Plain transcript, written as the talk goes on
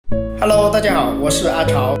Hello， 大家好，我是阿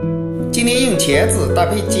朝。今天用茄子搭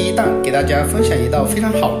配鸡蛋，给大家分享一道非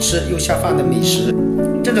常好吃又下饭的美食。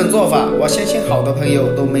这种做法，我相信好多朋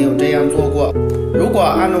友都没有这样做过。如果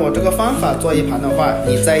按照我这个方法做一盘的话，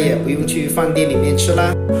你再也不用去饭店里面吃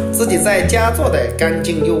啦，自己在家做的干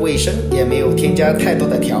净又卫生，也没有添加太多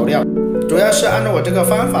的调料，主要是按照我这个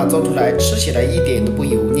方法做出来，吃起来一点都不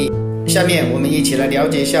油腻。下面我们一起来了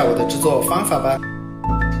解一下我的制作方法吧。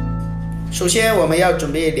首先我们要准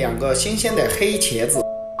备2个新鲜的黑茄子。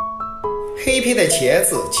黑皮的茄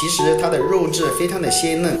子其实它的肉质非常的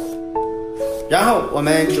鲜嫩。然后我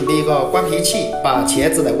们准备一个刮皮器，把茄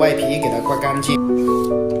子的外皮给它刮干净。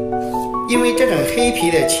因为这种黑皮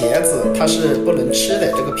的茄子它是不能吃的，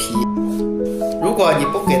这个皮如果你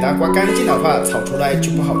不给它刮干净的话，炒出来就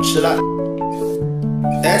不好吃了，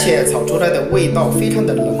而且炒出来的味道非常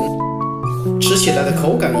的浓，吃起来的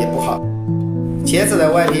口感也不好。茄子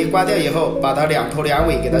的外皮刮掉以后，把它2头2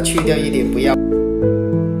尾给它去掉一点不要，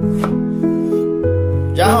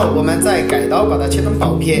然后我们再改刀把它切成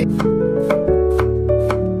薄片。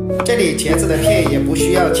这里茄子的片也不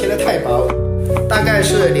需要切得太薄，大概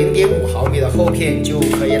是0.5毫米的厚片就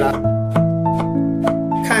可以了。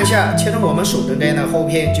看一下，切成我们手中这样的厚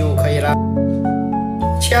片就可以了。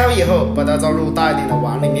切好以后，把它装入大一点的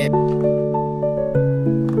碗里面。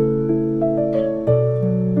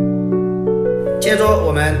接着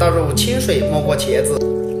我们倒入清水没过茄子，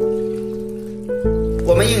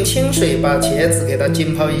我们用清水把茄子给它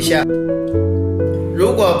浸泡一下。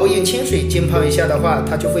如果不用清水浸泡一下的话，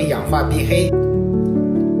它就会氧化变黑。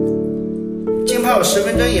浸泡10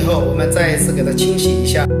分钟以后，我们再一次给它清洗一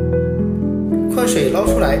下，困水捞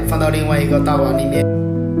出来，放到另外一个大碗里面。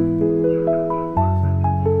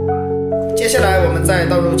接下来我们再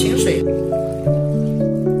倒入清水，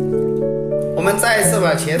我们再一次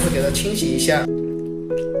把茄子给它清洗一下，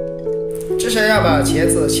至少要把茄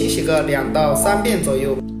子清洗个2到3遍左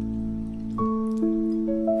右。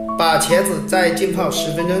把茄子再浸泡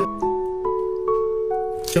10分钟，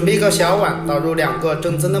准备一个小碗，倒入2个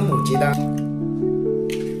正宗的母鸡蛋，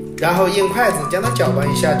然后用筷子将它搅拌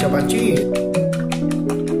一下，搅拌均匀。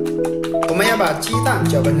我们要把鸡蛋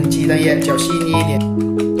搅拌成鸡蛋液，搅细腻一点。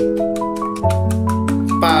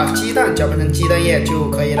把鸡蛋搅拌成鸡蛋液就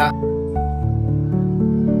可以了。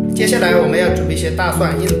接下来我们要准备一些大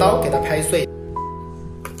蒜，用刀给它拍碎，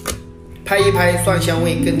拍一拍，蒜香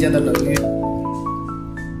味更加的浓郁。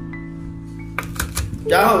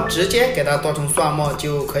然后直接给它剁成蒜末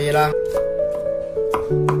就可以了。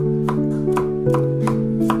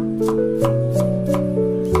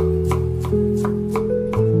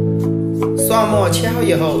蒜末切好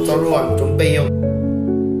以后，装入碗中备用。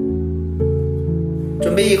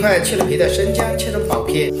准备1块去了皮的生姜，切成薄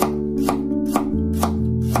片，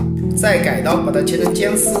再改刀把它切成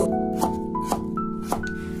姜丝。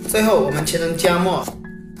最后我们切成姜末。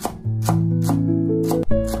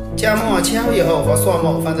姜末切好以后和蒜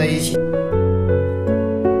末放在一起，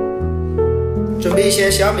准备一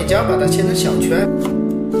些小米椒，把它切成小圈。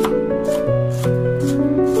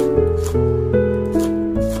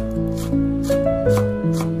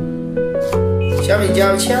小米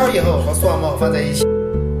椒切好以后和蒜末放在一起，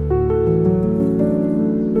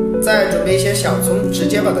再准备一些小葱，直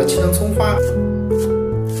接把它切成葱花。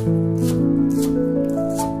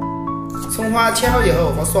葱花切好以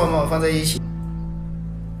后和蒜末放在一起。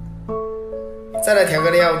再来调个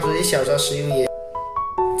料汁，1小勺食用盐，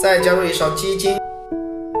再加入1勺鸡精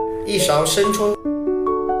，1勺生抽，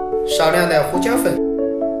少量的胡椒粉，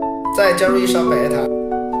再加入1勺白糖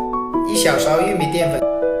，1小勺玉米淀粉，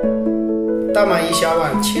倒满1小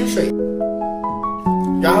碗清水，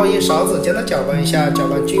然后用勺子将它搅拌一下，搅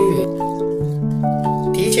拌均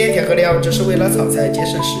匀。提前调个料只是为了炒菜节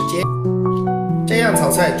省时间，这样炒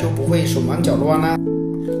菜就不会手忙脚乱啦。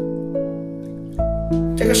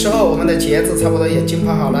这个时候我们的茄子差不多也浸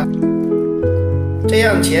泡好了，这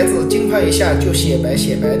样茄子浸泡一下就雪白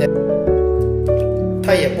的，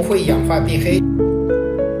它也不会氧化变黑。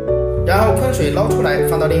然后困水捞出来，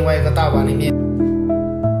放到另外一个大碗里面。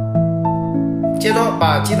接着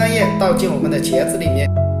把鸡蛋液倒进我们的茄子里面，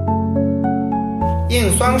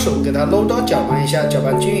用双手给它搂着搅拌一下，搅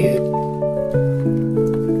拌均匀，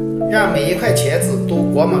让每一块茄子都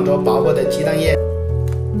裹满着薄薄的鸡蛋液。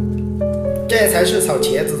这才是炒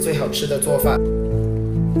茄子最好吃的做法。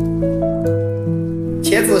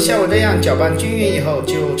茄子像我这样搅拌均匀以后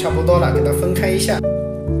就差不多了，给它分开一下。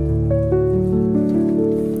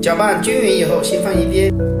搅拌均匀以后先放一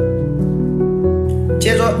边，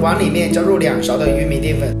接着碗里面加入2勺的玉米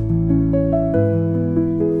淀粉。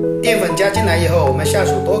淀粉加进来以后，我们下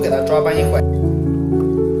手多给它抓拌一会儿，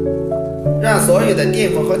让所有的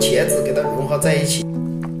淀粉和茄子给它融合在一起。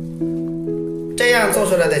这样做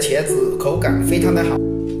出来的茄子口感非常的好。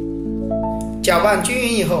搅拌均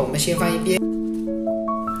匀以后，我们先放一边。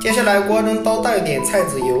接下来锅中多倒一点菜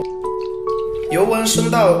籽油，油温升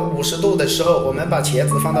到50度的时候，我们把茄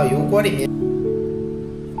子放到油锅里面。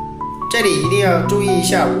这里一定要注意一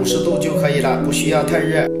下50度就可以了，不需要太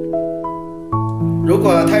热。如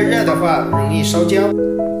果太热的话，容易烧焦。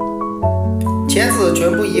茄子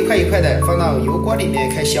全部一块一块的放到油锅里面，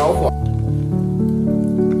开小火。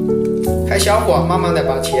开小火，慢慢的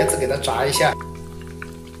把茄子给它炸一下。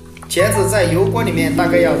茄子在油锅里面大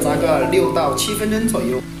概要炸个6到7分钟左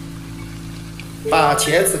右，把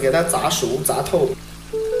茄子给它炸熟炸透。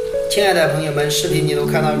亲爱的朋友们，视频你都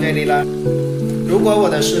看到这里了，如果我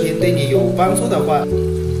的视频对你有帮助的话，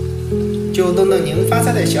就动动您发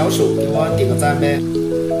财的小手给我点个赞呗。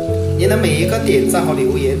您的每一个点赞和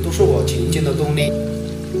留言都是我前进的动力，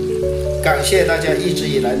感谢大家一直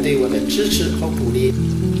以来对我的支持和鼓励。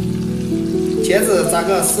茄子炸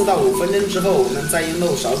个4到5分钟之后，我们再用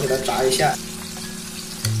漏勺给它炸一下，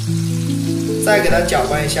再给它搅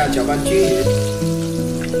拌一下，搅拌均匀。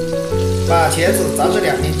把茄子炸至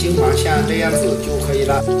2面金黄，像这样子就可以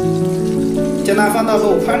了。将它放到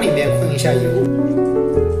漏筐里面混一下油，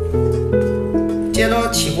接着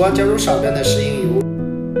起锅加入少量的食用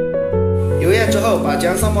油。油热之后，把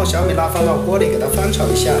姜蒜末小米辣放到锅里给它翻炒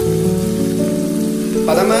一下，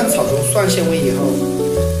把它们炒出蒜香味以后，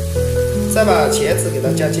再把茄子给它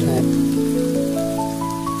加进来，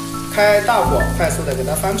开大火快速的给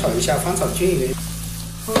它翻炒一下，翻炒均匀，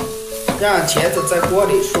让茄子在锅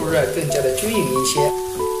里受热更加的均匀一些。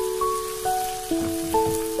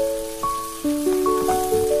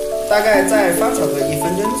大概再翻炒个1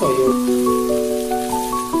分钟左右，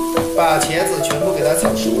把茄子全部给它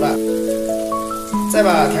炒熟了，再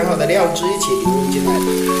把调好的料汁一起流入进来，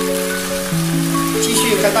继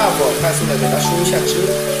续开大火快速的给它收一下汁。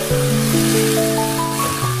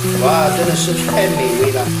哇，真的是太美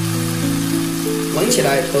味了，闻起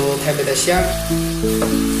来都特别的香。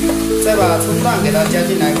再把葱段给它加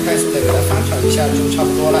进来，快速的给它翻炒一下就差不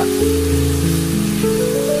多了。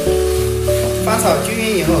翻炒均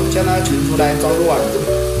匀以后，将它盛出来装入碗中，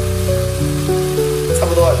差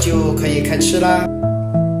不多就可以开吃啦。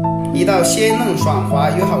一道鲜嫩爽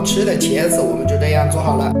滑又好吃的茄子，我们就这样做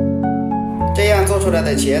好了。这样做出来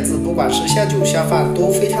的茄子，不管是下酒下饭都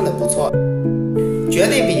非常的不错，绝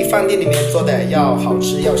对比饭店里面做的要好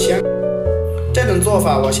吃要香。这种做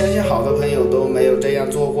法，我相信好多朋友都没有这样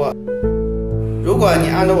做过。如果你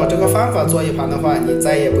按照我这个方法做一盘的话，你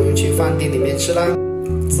再也不用去饭店里面吃啦，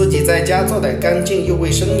自己在家做的干净又卫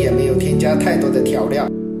生，也没有添加太多的调料。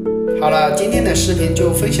好了，今天的视频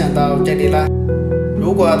就分享到这里了。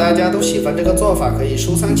如果大家都喜欢这个做法，可以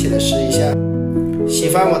收藏起来试一下。喜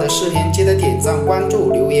欢我的视频，记得点赞、关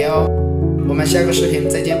注、留言哦。我们下个视频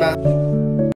再见吧。